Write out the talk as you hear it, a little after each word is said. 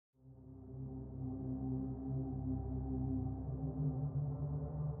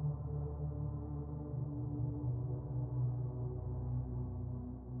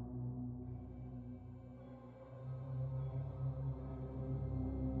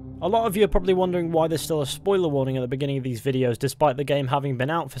A lot of you are probably wondering why there's still a spoiler warning at the beginning of these videos despite the game having been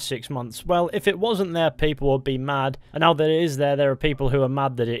out for 6 months. Well, if it wasn't there, people would be mad, and now that it is there, there are people who are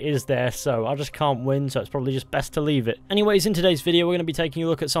mad that it is there, so I just can't win, so it's probably just best to leave it. Anyways, in today's video we're going to be taking a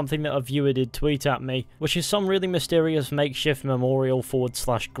look at something that a viewer did tweet at me, which is some really mysterious makeshift memorial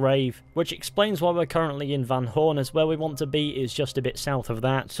 / grave, which explains why we're currently in Van Horn, as where we want to be is just a bit south of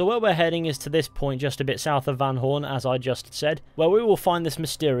that. So where we're heading is to this point just a bit south of Van Horn, as I just said, where we will find this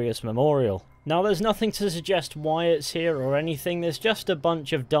mysterious memorial. Now, there's nothing to suggest why it's here or anything, there's just a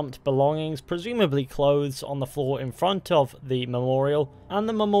bunch of dumped belongings, presumably clothes, on the floor in front of the memorial, and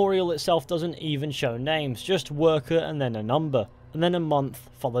the memorial itself doesn't even show names, just worker and then a number, and then a month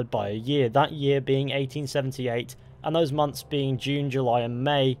followed by a year, that year being 1878, and those months being June, July and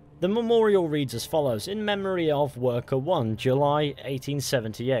May. The memorial reads as follows: in memory of Worker 1, July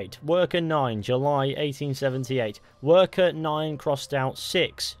 1878, Worker 9, July 1878, Worker 9 crossed out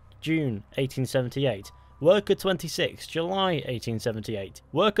 6, June 1878, Worker 26, July 1878,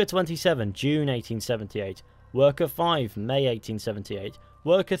 Worker 27, June 1878, Worker 5, May 1878,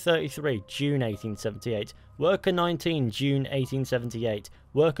 Worker 33, June 1878, Worker 19, June 1878,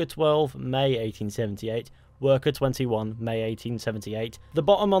 Worker 12, May 1878, Worker 21, May 1878. The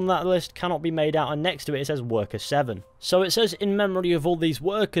bottom on that list cannot be made out, and next to it says Worker 7. So it says in memory of all these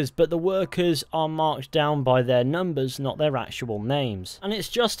workers, but the workers are marked down by their numbers, not their actual names. And it's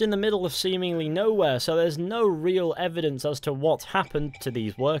just in the middle of seemingly nowhere, so there's no real evidence as to what happened to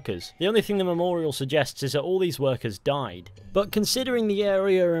these workers. The only thing the memorial suggests is that all these workers died. But considering the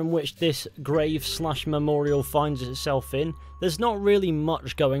area in which this grave / memorial finds itself in, there's not really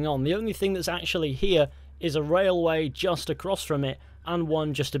much going on. The only thing that's actually here is a railway just across from it, and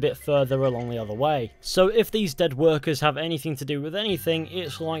one just a bit further along the other way. So if these dead workers have anything to do with anything,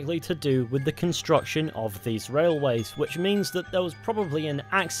 it's likely to do with the construction of these railways, which means that there was probably an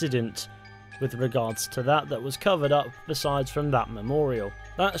accident with regards to that was covered up besides from that memorial.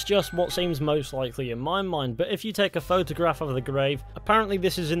 That's just what seems most likely in my mind, but if you take a photograph of the grave, apparently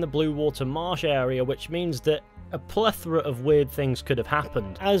this is in the Blue Water Marsh area, which means that a plethora of weird things could have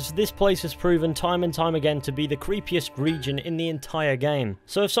happened, as this place has proven time and time again to be the creepiest region in the entire game.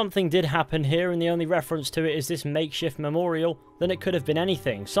 So if something did happen here and the only reference to it is this makeshift memorial, then it could have been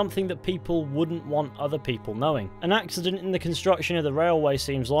anything, something that people wouldn't want other people knowing. An accident in the construction of the railway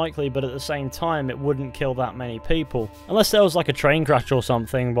seems likely, but at the same time it wouldn't kill that many people. Unless there was like a train crash or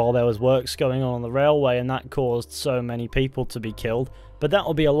something while there was works going on the railway and that caused so many people to be killed. But that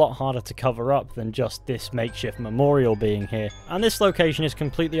will be a lot harder to cover up than just this makeshift memorial being here. And this location is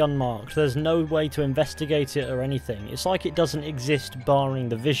completely unmarked, there's no way to investigate it or anything, it's like it doesn't exist barring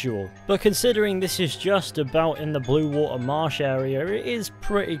the visual. But considering this is just about in the Blue Water Marsh area, it is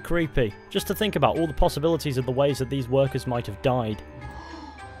pretty creepy. Just to think about all the possibilities of the ways that these workers might have died.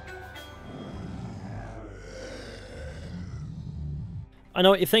 I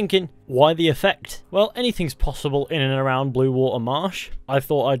know what you're thinking, why the effect? Well, anything's possible in and around Blue Water Marsh. I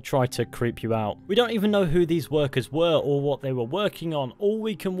thought I'd try to creep you out. We don't even know who these workers were or what they were working on. All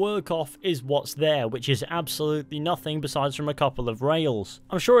we can work off is what's there, which is absolutely nothing besides from a couple of rails.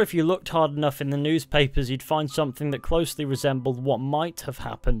 I'm sure if you looked hard enough in the newspapers, you'd find something that closely resembled what might have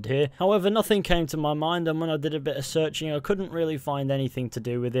happened here. However, nothing came to my mind, and when I did a bit of searching, I couldn't really find anything to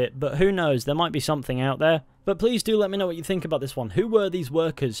do with it, but who knows, there might be something out there. But please do let me know what you think about this one. Who were these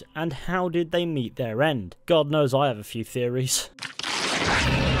workers, and how did they meet their end? God knows I have a few theories.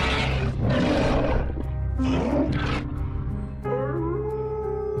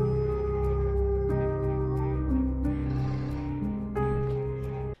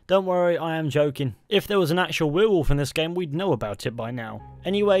 Don't worry, I am joking. If there was an actual werewolf in this game, we'd know about it by now.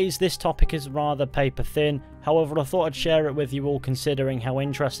 Anyways, this topic is rather paper thin, however I thought I'd share it with you all considering how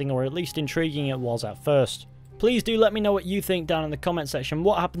interesting or at least intriguing it was at first. Please do let me know what you think down in the comment section.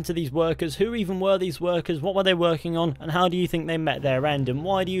 What happened to these workers? Who even were these workers? What were they working on? And how do you think they met their end? And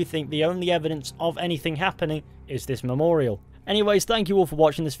why do you think the only evidence of anything happening is this memorial? Anyways, thank you all for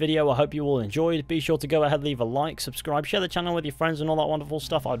watching this video. I hope you all enjoyed. Be sure to go ahead, leave a like, subscribe, share the channel with your friends and all that wonderful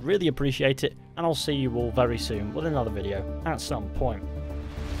stuff. I'd really appreciate it. And I'll see you all very soon with another video at some point.